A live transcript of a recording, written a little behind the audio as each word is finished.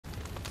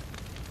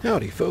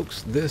Howdy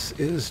folks, this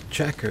is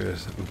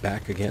Checkers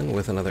back again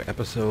with another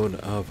episode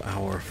of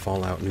our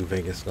Fallout New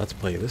Vegas Let's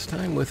Play, this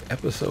time with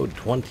episode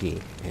 20,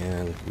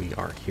 and we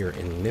are here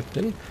in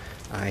Nipton.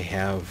 I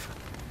have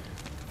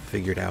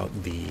figured out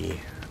the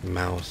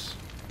mouse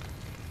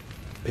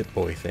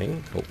Pip-Boy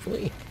thing,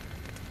 hopefully,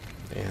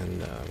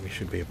 and we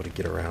should be able to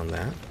get around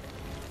that.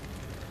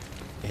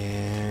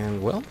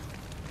 And, well,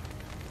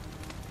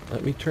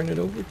 let me turn it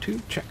over to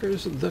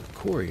Checkers the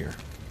Courier.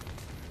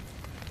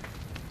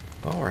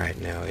 Alright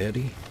now,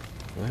 Eddie,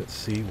 let's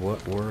see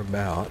what we're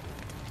about.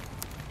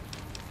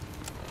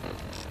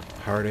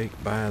 Heartache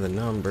by the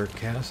number,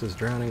 Cass is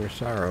drowning her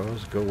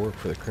sorrows, go work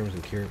for the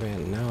Crimson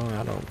Caravan. No,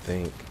 I don't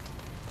think.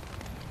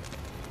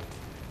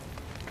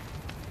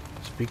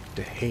 Speak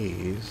to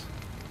Hayes.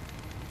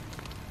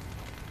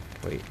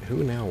 Wait,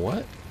 who now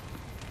what?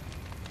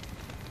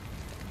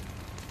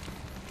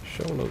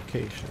 Show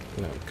location.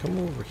 No, come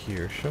over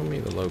here, show me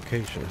the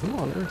location. Who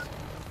on earth?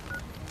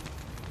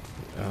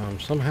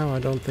 Somehow I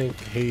don't think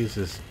Hayes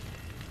is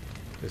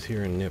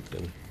here in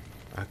Nipton.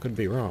 I could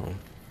be wrong.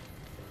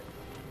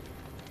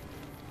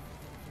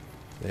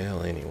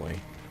 Well, anyway.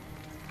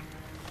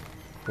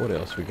 What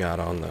else we got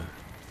on the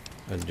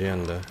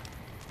agenda?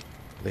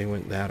 They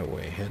went that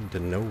way. Head to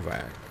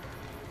Novak.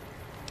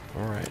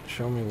 Alright,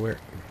 show me where...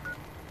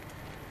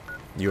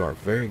 You are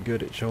very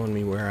good at showing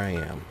me where I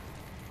am.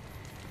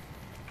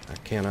 I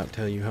cannot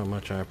tell you how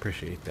much I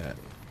appreciate that,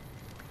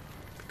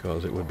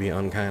 because it would be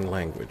unkind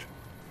language.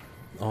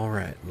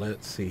 Alright,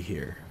 let's see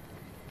here.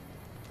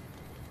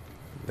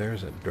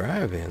 There's a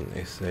drive-in,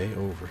 they say,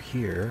 over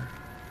here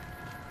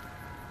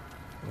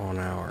on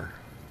our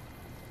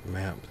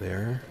map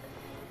there.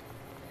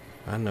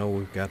 I know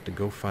we've got to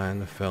go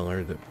find the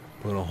feller that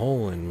put a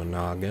hole in my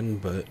noggin,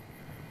 but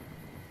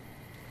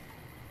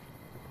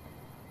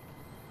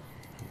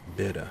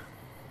bit of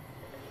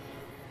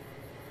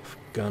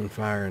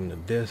gunfire in the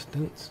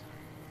distance.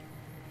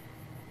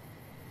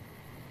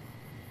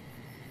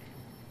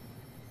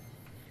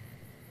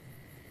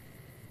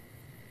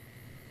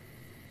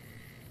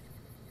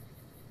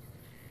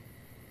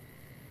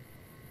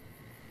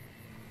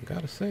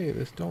 Gotta say,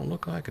 this don't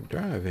look like a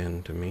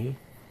drive-in to me.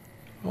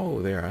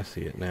 Oh, there, I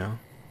see it now.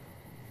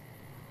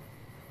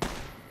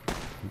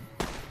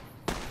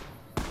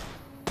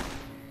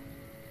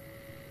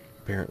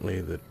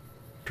 Apparently the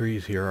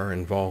trees here are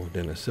involved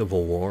in a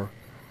civil war.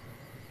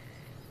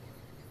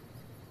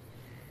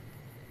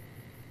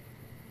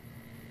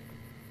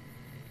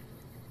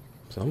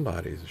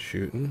 Somebody's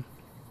shooting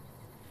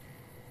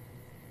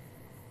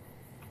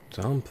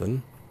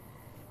something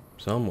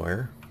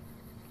somewhere.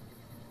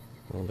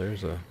 Well,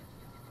 there's a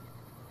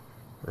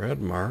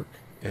red mark.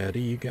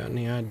 Eddie, you got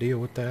any idea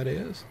what that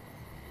is?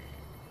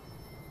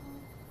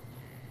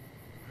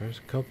 There's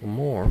a couple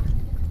more.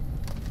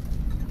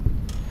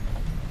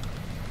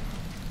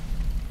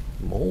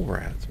 Mole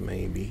rats,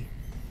 maybe.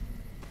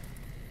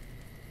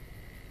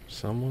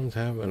 Someone's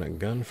having a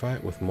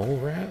gunfight with mole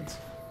rats?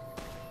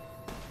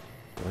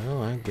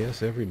 Well, I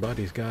guess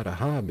everybody's got a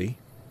hobby.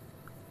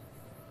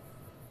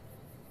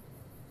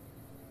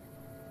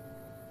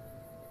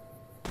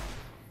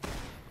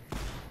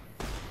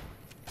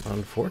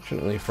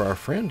 Unfortunately for our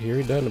friend here,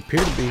 he doesn't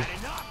appear to be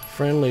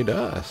friendly to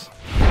us.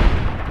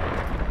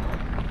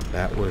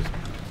 That was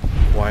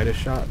quite a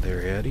shot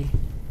there, Eddie.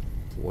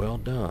 Well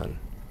done.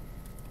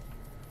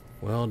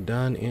 Well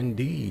done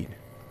indeed.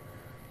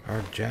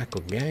 Our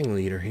Jackal gang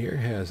leader here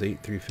has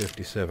 8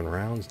 .357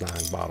 rounds, 9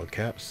 bottle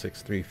caps,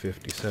 6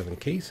 .357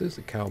 cases,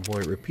 a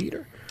cowboy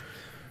repeater,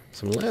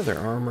 some leather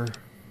armor,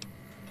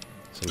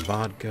 some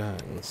vodka,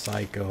 and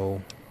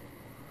psycho.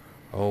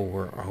 Oh,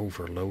 we're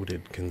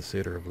overloaded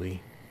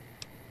considerably.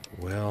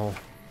 Well,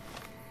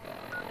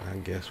 I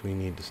guess we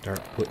need to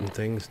start putting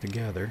things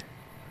together.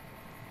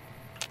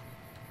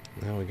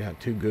 Now we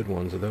got 2 good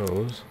ones of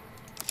those.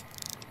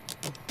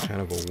 Kind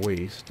of a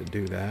waste to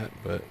do that,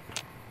 but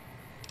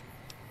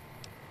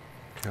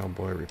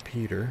cowboy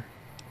repeater.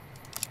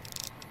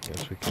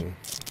 Guess we can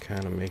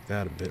kind of make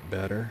that a bit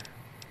better.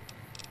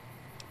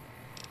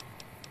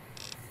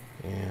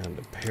 And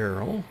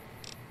apparel.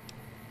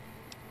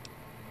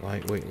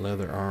 Lightweight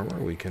leather armor.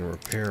 We can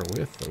repair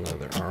with the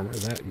leather armor.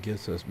 That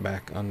gets us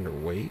back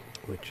underweight,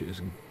 which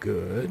is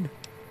good.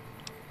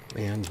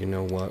 And you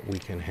know what? We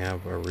can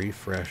have a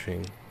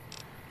refreshing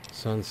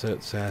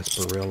Sunset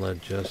Sarsaparilla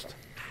just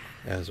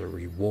as a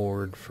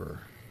reward for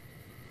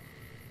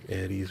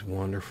Eddie's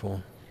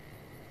wonderful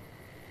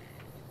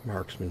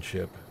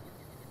marksmanship.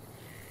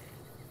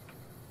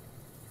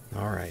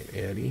 Alright,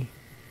 Eddie.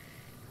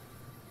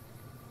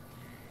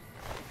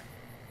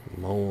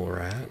 Mole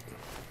rat.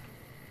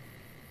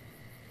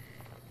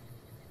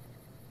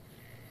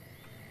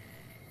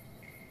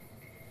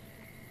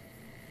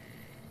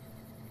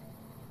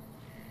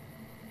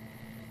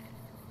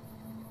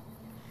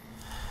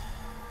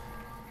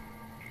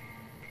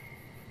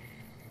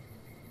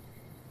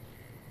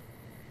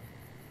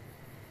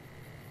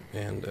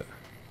 And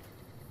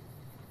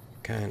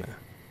kind of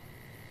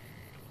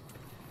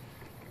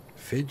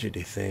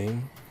fidgety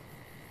thing.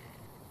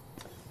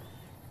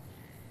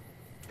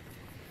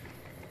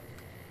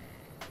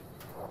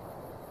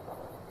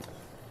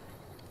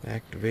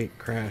 Activate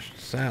crashed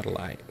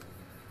satellite.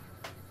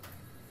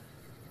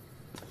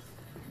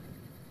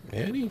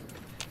 Eddie?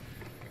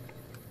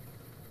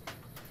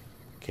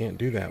 Can't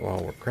do that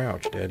while we're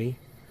crouched, Eddie.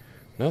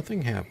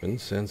 Nothing happened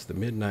since the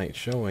midnight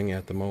showing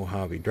at the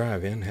Mojave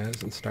Drive-In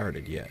hasn't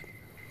started yet.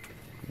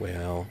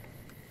 Well,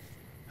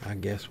 I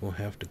guess we'll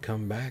have to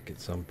come back at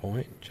some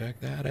point and check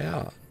that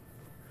out.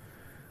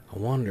 I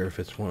wonder if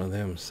it's one of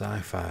them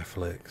sci-fi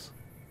flicks.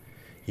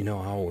 You know,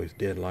 I always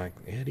did like...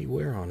 Eddie,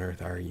 where on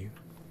earth are you?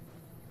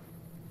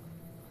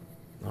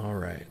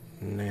 Alright,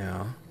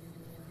 now...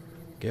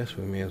 guess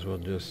we may as well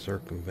just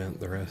circumvent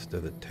the rest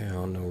of the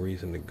town. No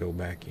reason to go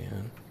back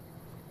in.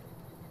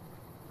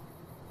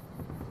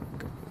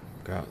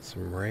 Got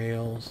some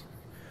rails.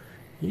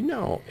 You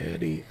know,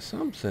 Eddie,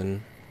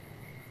 something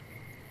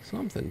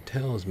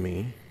tells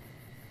me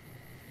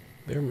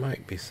there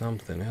might be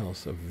something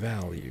else of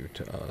value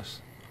to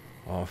us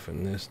off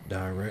in this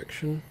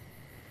direction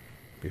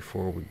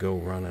before we go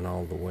running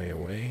all the way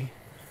away.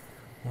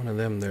 One of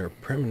them there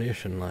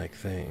premonition-like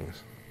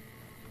things.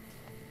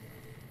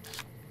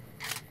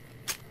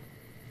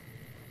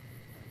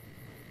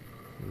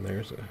 And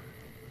there's a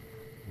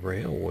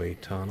railway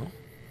tunnel.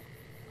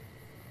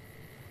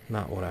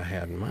 Not what I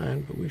had in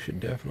mind, but we should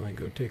definitely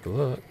go take a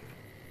look.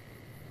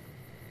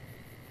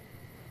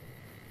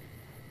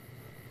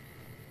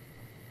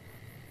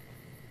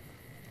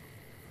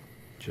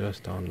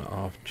 Just on the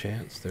off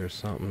chance there's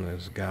something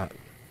that's got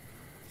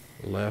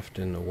left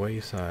in the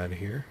wayside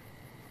here.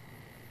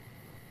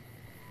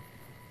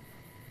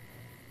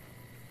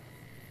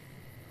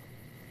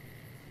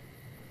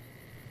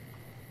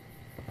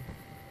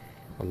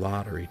 A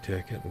lottery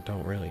ticket, and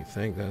don't really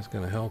think that's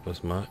going to help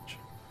us much.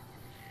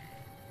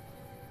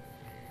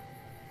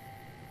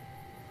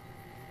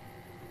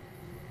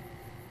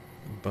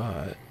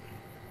 But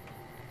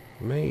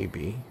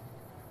maybe,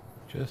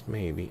 just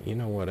maybe, you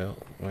know what else?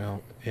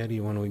 Well, Eddie,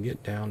 when we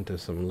get down to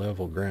some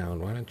level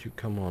ground, why don't you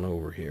come on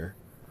over here?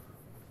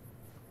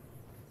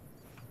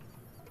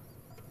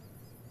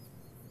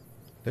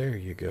 There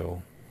you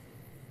go.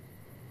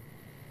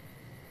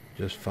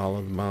 Just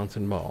follow the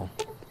bouncing ball.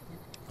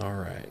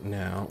 Alright,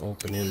 now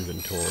open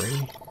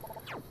inventory.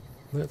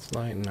 Let's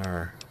lighten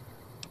our,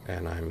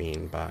 and I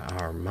mean by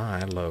our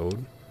my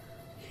load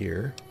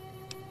here.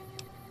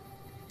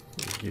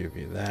 Give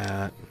you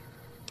that.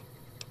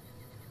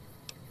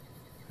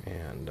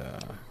 And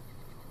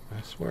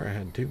I swear I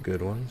had two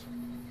good ones.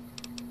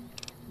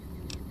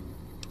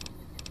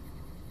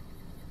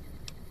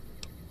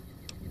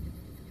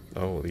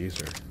 Oh,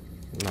 these are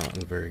not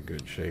in very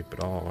good shape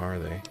at all, are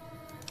they?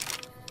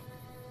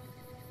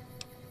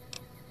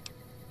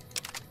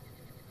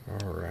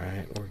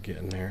 Alright, we're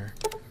getting there.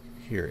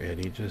 Here,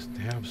 Eddie, just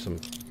have some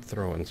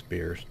throwing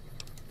spears.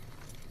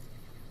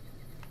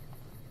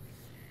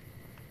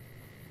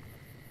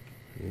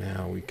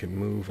 Now we can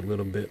move a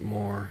little bit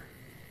more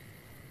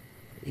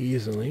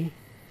easily.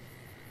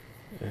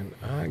 And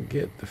I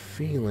get the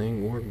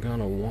feeling we're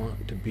gonna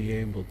want to be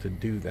able to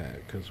do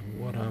that, because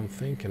what I'm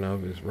thinking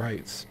of is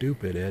right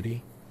stupid,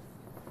 Eddie.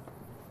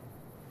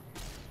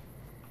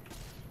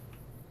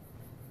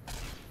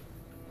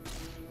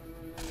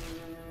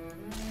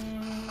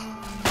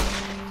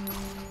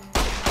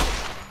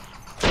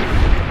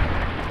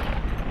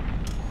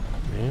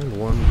 And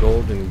one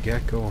golden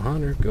gecko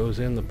hunter goes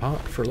in the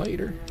pot for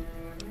later.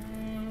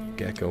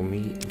 Gecko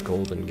meat,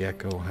 golden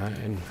gecko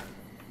hide.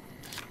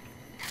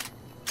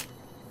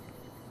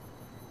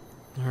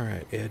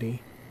 Alright,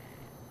 Eddie.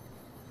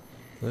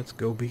 Let's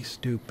go be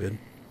stupid.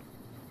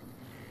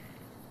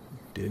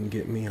 Didn't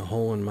get me a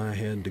hole in my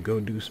head to go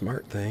do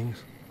smart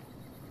things.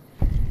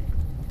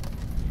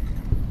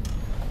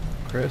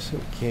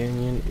 Crescent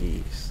Canyon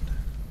East.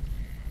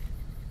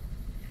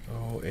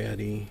 Oh,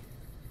 Eddie.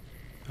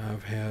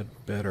 I've had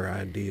better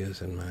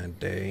ideas in my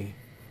day.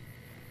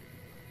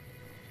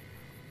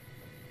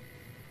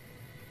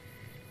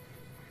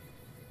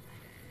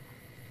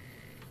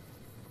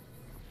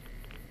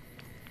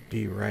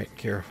 Be right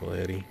careful,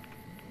 Eddie.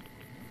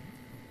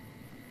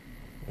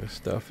 This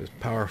stuff is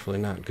powerfully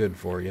not good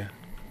for you.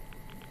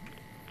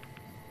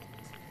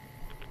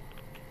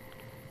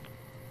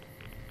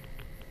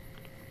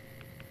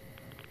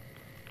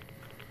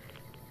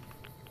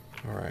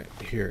 Alright,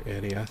 here,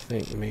 Eddie, I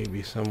think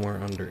maybe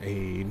somewhere under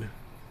aid.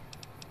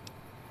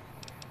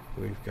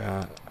 We've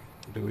got,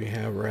 do we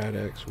have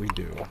Rad-X? We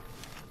do.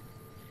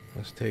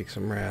 Let's take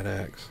some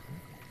Rad-X.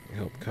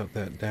 Help cut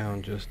that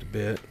down just a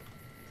bit.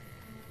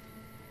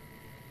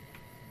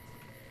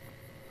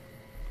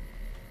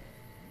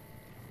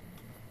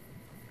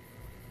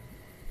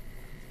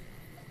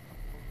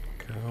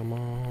 Come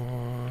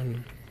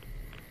on.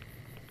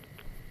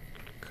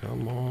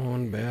 Come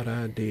on, bad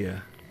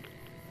idea.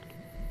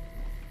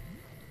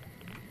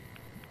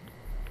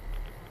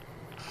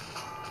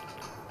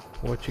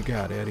 What you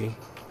got, Eddie?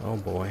 Oh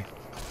boy.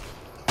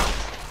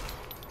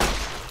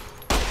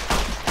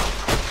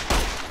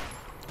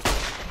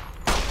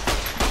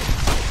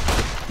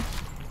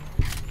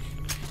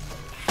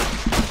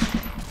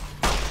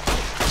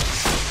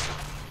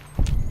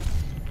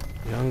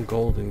 young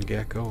golden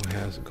gecko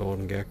has a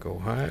golden gecko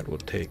hide. We'll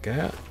take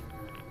that.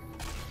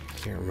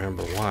 Can't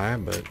remember why,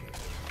 but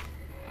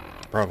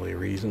probably a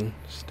reason.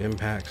 Stim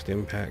pack,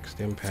 stim pack,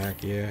 stim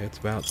pack. Yeah, it's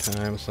about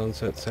time.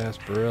 Sunset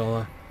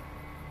sarsaparilla.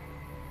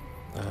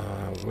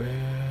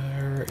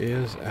 Where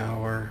is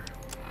our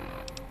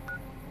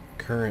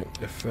current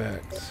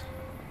effects?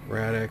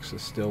 Radix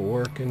is still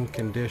working.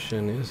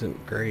 Condition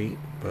isn't great,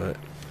 but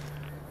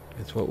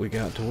it's what we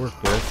got to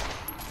work with.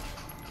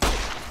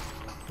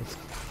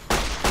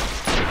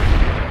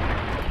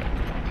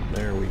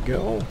 There we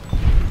go.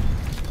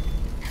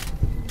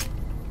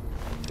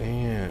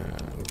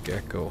 And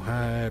gecko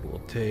hide we'll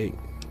take.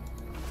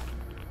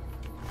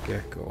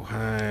 Gecko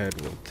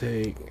hide we'll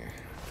take.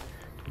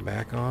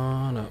 Back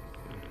on up.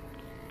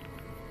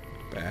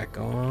 Back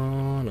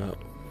on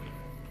up.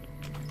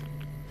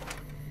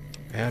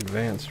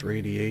 Advanced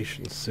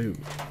radiation suit.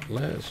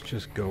 Let's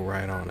just go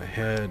right on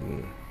ahead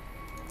and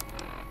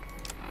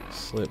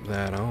slip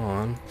that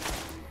on,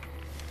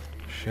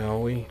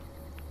 shall we?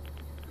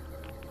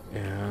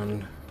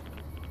 And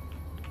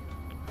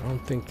I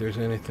don't think there's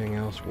anything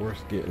else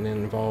worth getting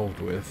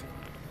involved with,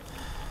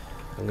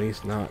 at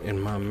least not in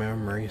my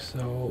memory.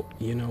 So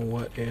you know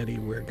what, Eddie,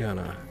 we're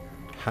gonna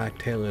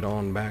hightail it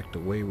on back the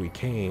way we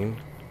came.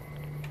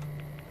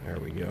 There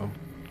we go.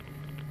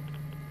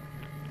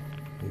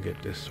 We'll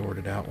get this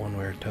sorted out one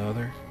way or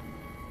t'other.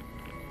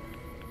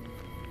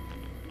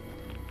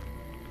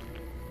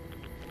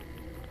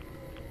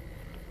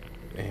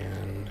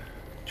 And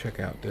check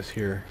out this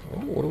here.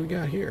 Oh, what do we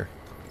got here?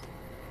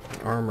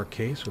 An armor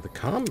case with a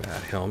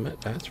combat helmet.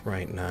 That's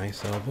right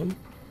nice of them.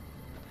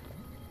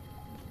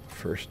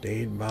 First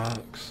aid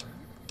box.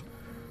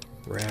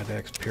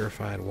 Radix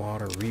purified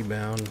water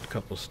rebound. A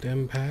couple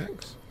stim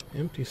packs.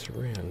 Empty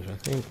syringe. I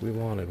think we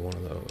wanted one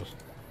of those.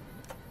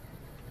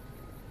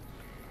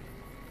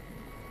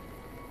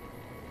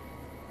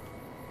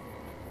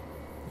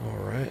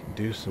 Alright,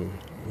 do some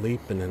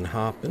leaping and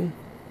hopping.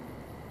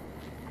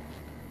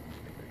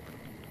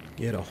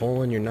 Get a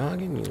hole in your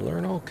noggin, you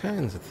learn all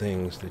kinds of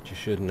things that you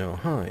should know,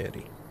 huh,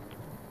 Eddie?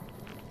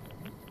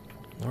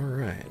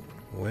 Alright,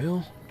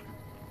 well,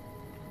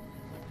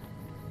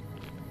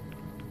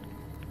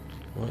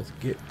 let's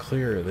get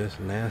clear of this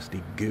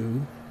nasty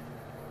goo.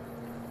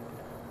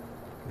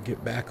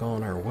 Get back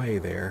on our way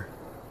there.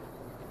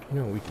 You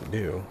know what we can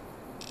do?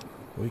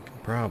 We can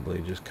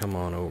probably just come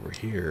on over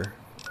here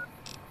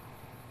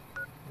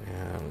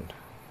and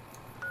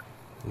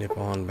nip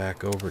on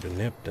back over to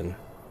Nipton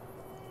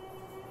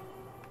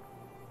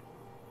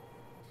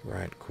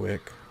right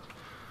quick.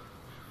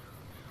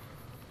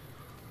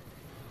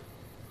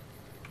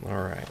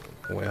 Alright,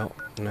 well,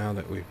 now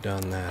that we've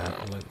done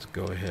that, let's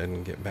go ahead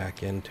and get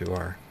back into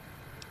our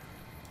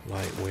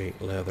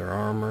lightweight leather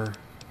armor,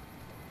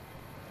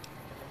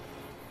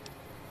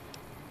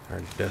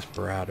 our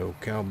Desperado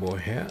cowboy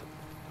hat,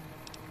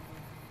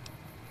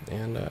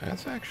 and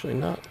that's actually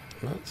not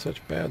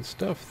such bad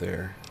stuff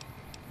there.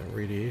 That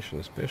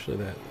radiation, especially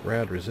that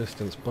rad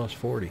resistance plus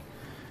 40.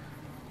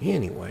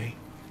 Anyway,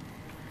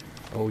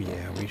 oh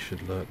yeah, we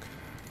should look.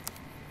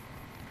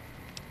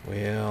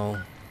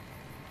 Well,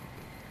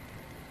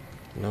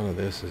 none of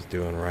this is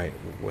doing right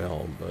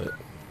well, but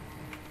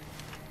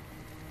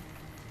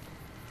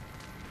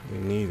we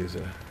need is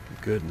a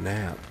good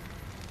nap.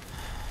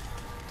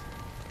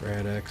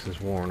 Radix is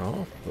worn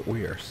off, but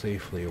we are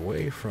safely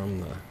away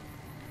from the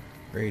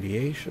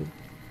radiation.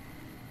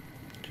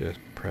 Just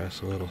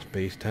press a little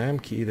space-time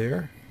key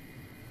there.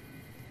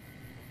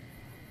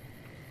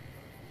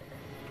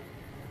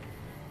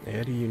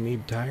 Eddie, you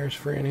need tires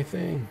for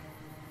anything?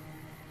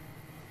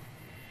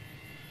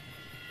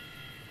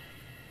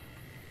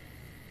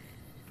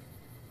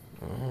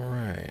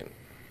 Alright.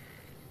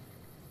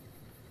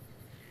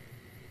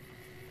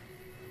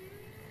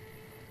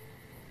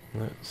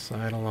 Let's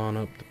sidle on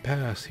up the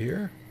pass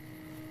here.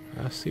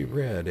 I see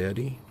red,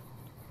 Eddie.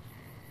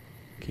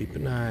 Keep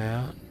an eye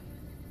out.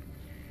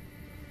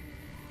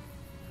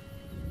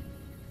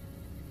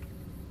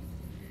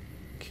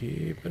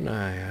 Keep an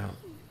eye out.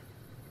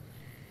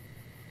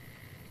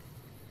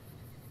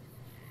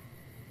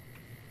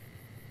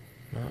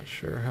 Not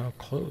sure how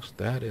close.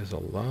 That is a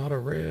lot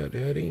of red,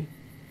 Eddie.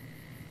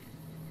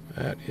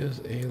 That is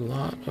a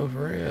lot of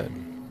red.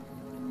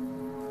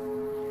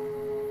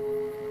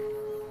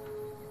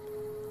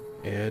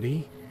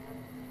 Eddie,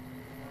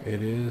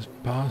 it is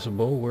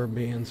possible we're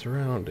being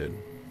surrounded.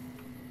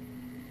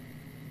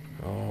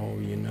 Oh,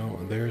 you know,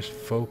 there's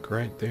folk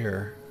right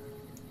there.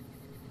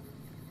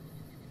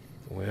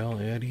 Well,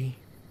 Eddie,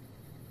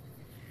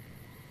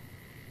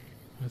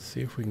 let's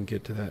see if we can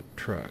get to that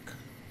truck.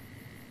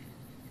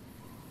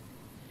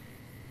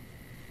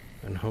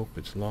 And hope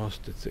it's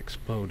lost its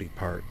explodey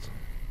parts.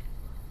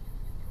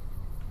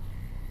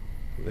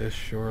 This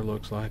sure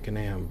looks like an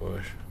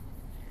ambush.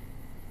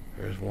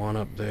 There's one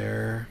up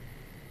there.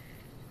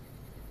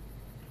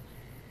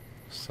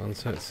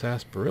 Sunset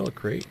sarsaparilla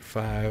crate,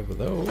 5 of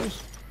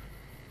those.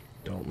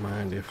 Don't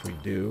mind if we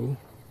do.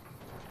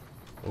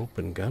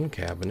 Open gun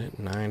cabinet,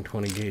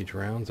 920 gauge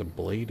rounds, a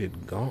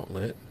bladed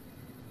gauntlet.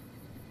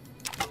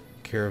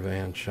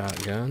 caravan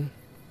shotgun.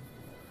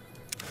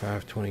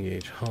 520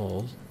 gauge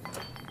hulls.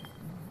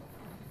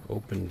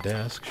 Open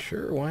desk,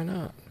 sure, why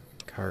not?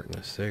 Carton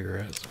of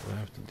cigarettes. We'll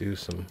have to do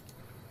some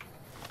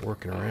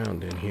working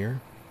around in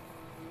here.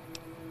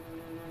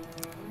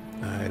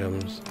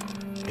 Items,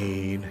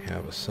 aid,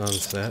 have a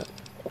sunset.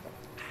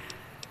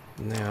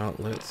 Now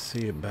let's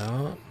see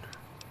about,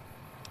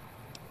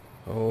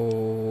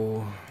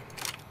 oh,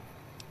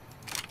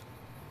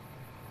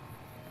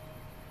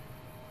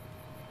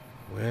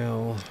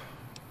 well,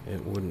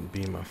 it wouldn't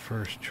be my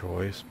first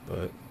choice,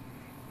 but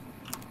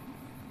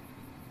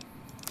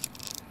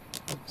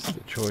it's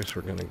the choice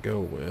we're gonna go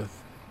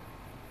with.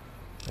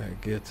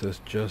 That gets us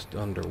just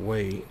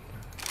underweight.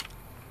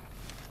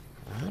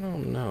 I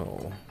don't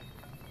know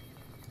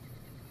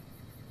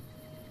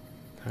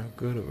how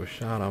good of a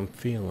shot I'm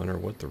feeling or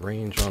what the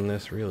range on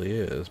this really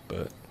is,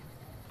 but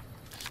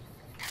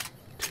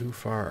too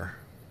far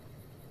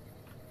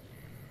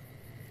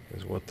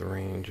is what the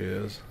range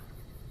is.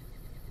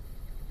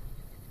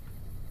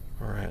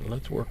 Alright,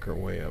 let's work our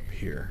way up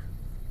here.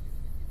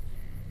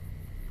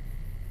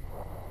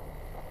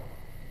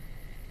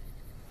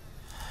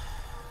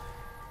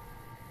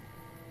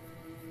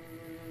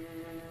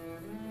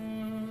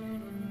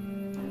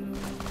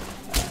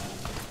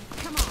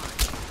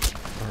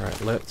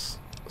 Alright, let's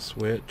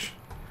switch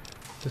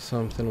to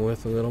something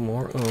with a little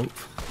more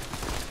oomph.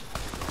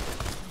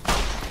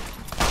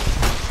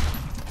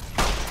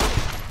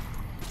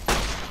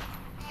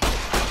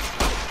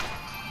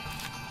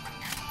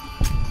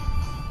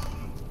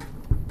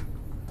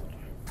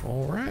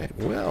 Alright,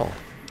 well,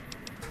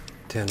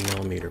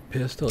 10mm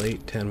pistol,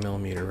 8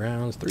 10mm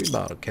rounds, 3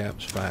 bottle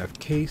caps, 5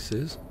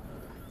 cases,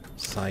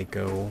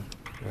 psycho.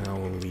 Now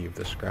we'll leave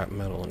the scrap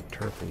metal and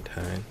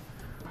turpentine.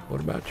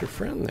 What about your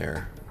friend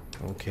there?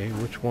 Okay,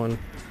 which one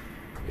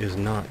is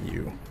not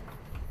you?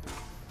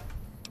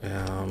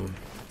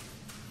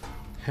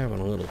 Having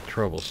a little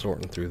trouble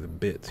sorting through the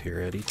bits here,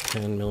 Eddie.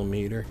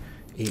 10mm,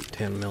 8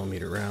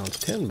 10mm rounds,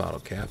 10 bottle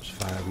caps,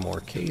 5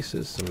 more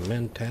cases, some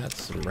mentats,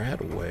 some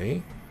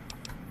Radaway.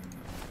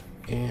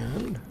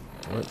 And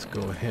let's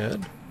go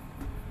ahead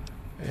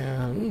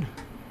and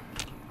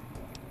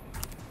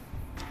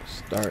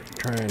start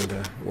trying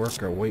to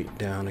work our weight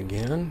down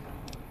again.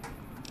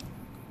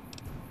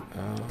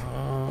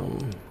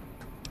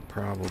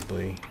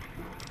 Probably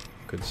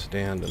could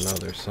stand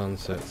another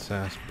sunset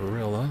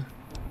sarsaparilla.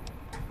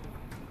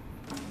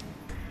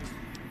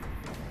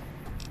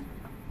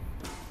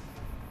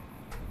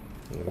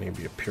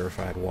 Maybe a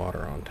purified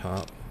water on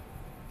top.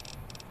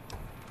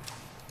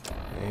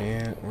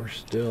 And we're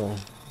still,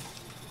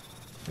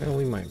 well,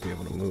 we might be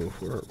able to move.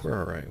 We're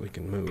alright, we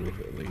can move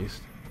at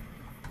least.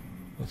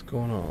 What's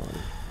going on?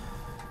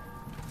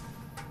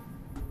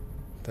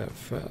 That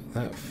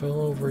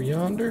fell over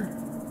yonder?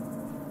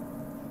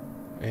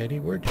 Eddie,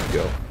 where'd you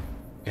go?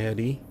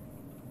 Eddie?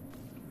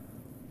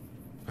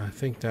 I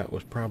think that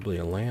was probably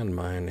a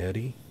landmine,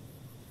 Eddie.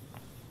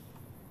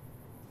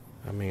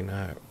 I mean,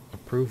 I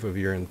approve of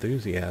your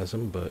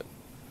enthusiasm, but,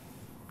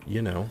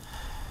 you know,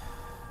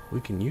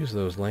 we can use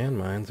those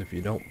landmines if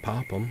you don't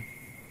pop them.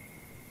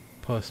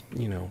 Plus,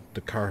 you know,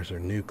 the cars are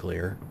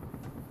nuclear.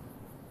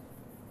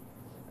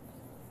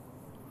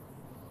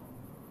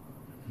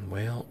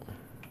 Well,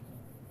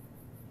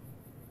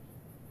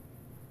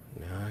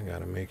 now I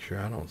gotta make sure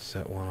I don't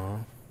set one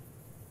off.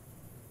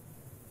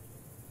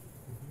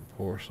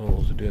 Poor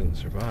souls who didn't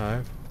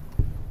survive.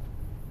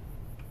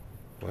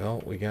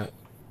 Well, we got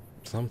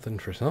something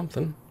for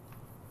something.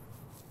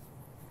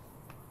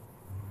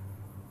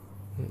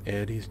 And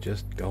Eddie's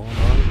just going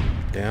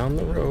on down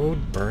the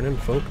road, burning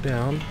folk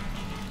down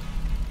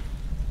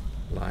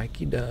like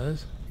he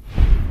does.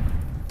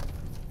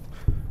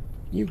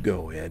 You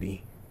go,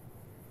 Eddie.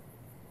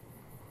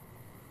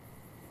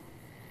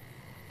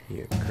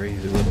 You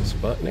crazy little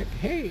Sputnik.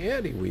 Hey,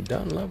 Eddie, we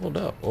done leveled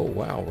up. Oh,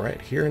 wow,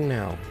 right here and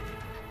now.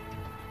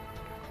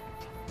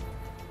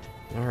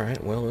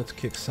 Alright, well, let's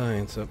kick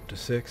science up to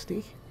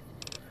 60.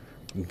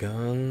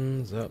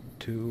 Guns up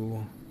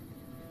to,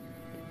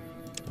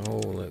 oh,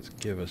 let's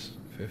give us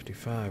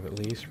 55 at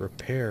least.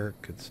 Repair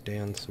could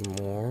stand some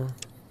more.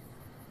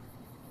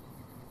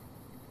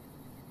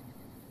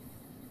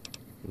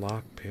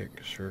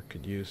 Lockpick sure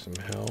could use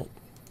some help.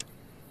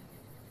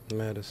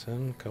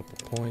 Medicine, a couple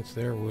points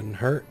there wouldn't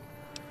hurt.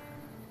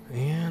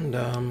 And,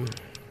 oh,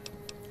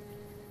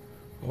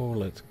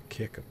 let's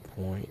kick a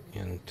point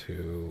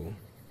into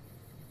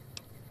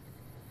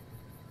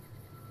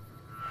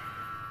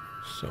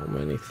so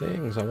many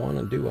things. I want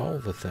to do all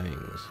the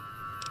things.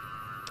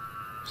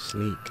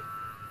 Sneak.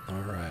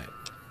 Alright.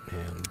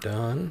 And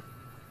done.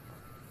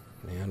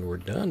 And we're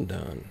done.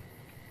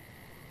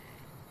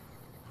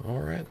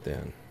 Alright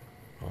then.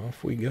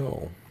 Off we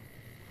go.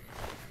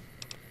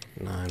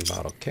 9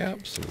 bottle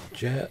caps, some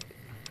jet.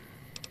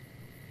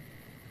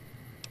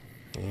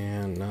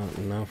 And not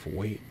enough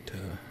weight to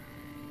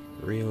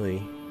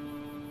really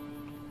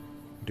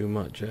do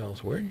much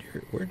else. Where'd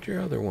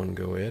your other one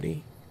go,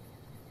 Eddie?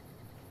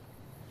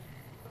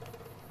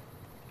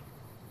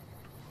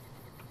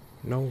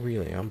 No,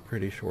 really, I'm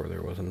pretty sure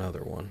there was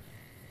another one.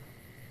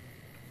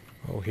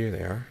 Oh, here they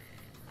are.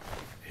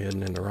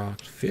 Hidden in the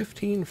rocks.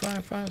 15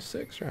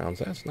 5.56 rounds.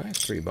 That's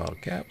nice. 3 bottle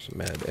caps.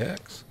 Med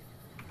X.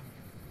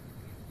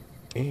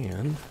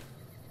 And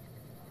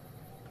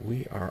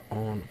we are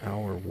on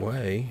our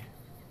way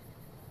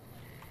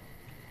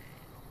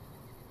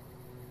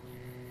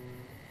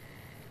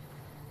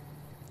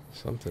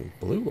something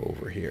blue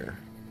over here.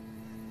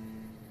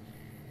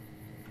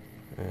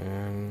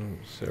 And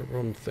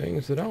several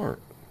things that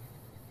aren't.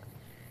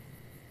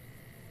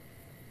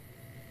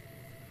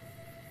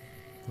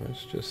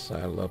 Let's just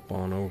saddle up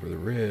on over the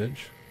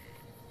ridge.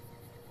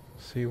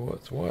 See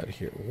what's what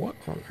here. What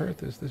on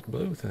earth is this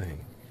blue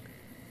thing?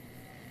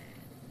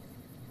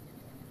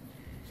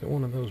 Is it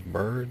one of those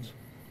birds?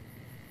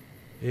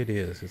 It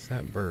is. It's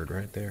that bird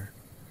right there.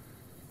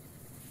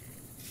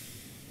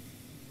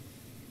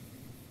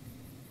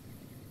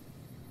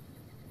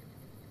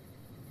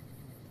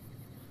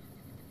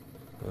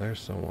 Well,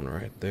 there's someone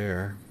right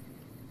there.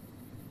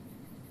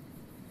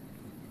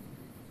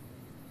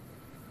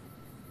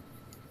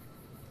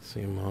 See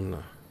him on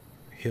the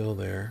hill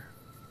there.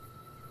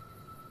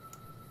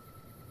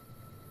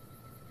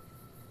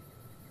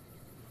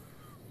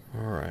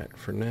 Alright,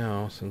 for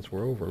now, since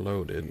we're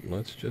overloaded,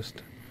 let's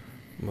just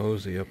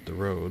mosey up the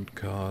road,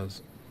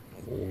 cause,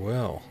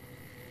 well,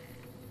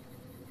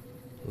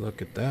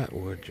 look at that,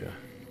 would ya?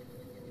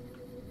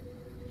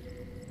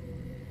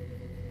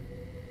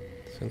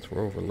 Since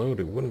we're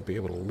overloaded, we wouldn't be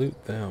able to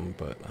loot them,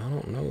 but I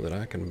don't know that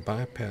I can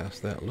bypass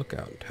that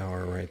lookout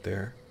tower right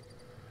there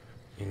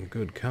in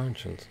good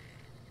conscience.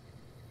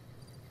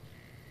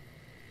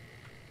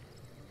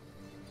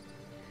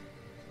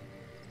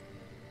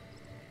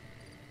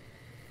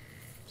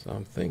 So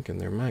I'm thinking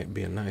there might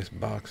be a nice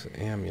box of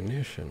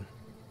ammunition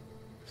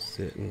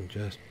sitting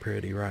just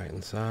pretty right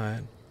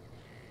inside.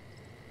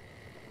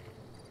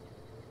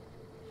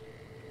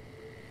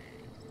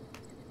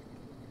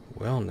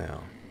 Well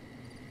now,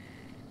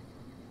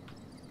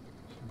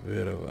 it's a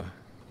bit of a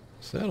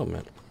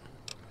settlement.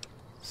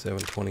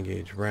 720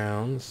 gauge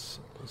rounds,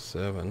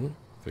 7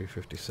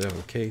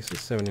 357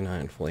 cases,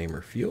 79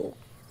 flamer fuel.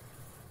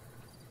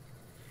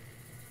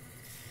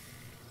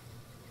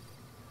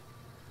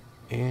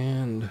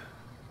 And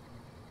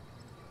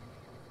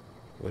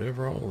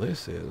whatever all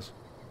this is.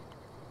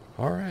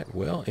 Alright,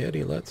 well,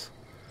 Eddie, let's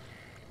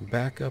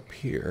back up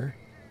here.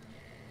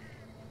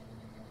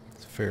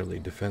 It's a fairly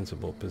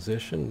defensible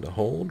position to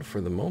hold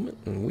for the moment,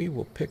 and we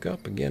will pick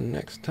up again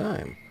next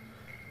time.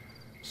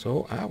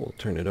 So I will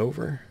turn it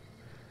over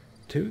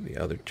to the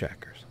other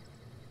checkers.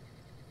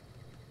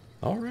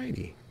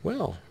 Alrighty,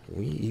 well,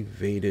 we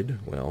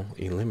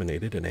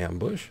eliminated an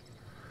ambush.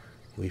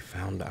 We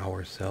found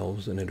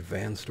ourselves an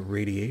advanced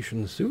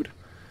radiation suit,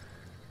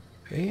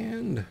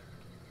 and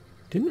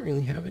didn't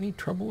really have any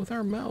trouble with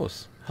our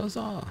mouse.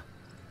 Huzzah!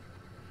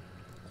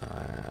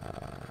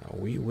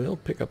 We will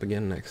pick up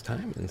again next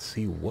time and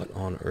see what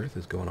on earth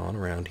is going on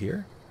around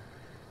here.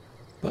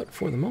 But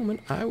for the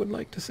moment, I would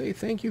like to say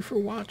thank you for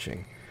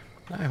watching.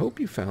 I hope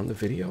you found the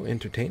video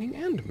entertaining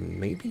and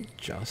maybe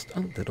just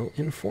a little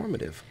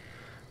informative.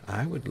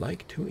 I would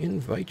like to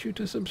invite you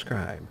to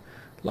subscribe,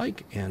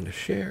 like and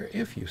share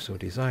if you so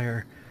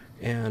desire,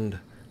 and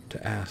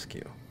to ask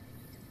you,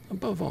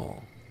 above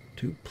all,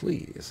 to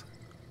please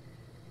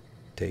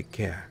take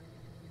care.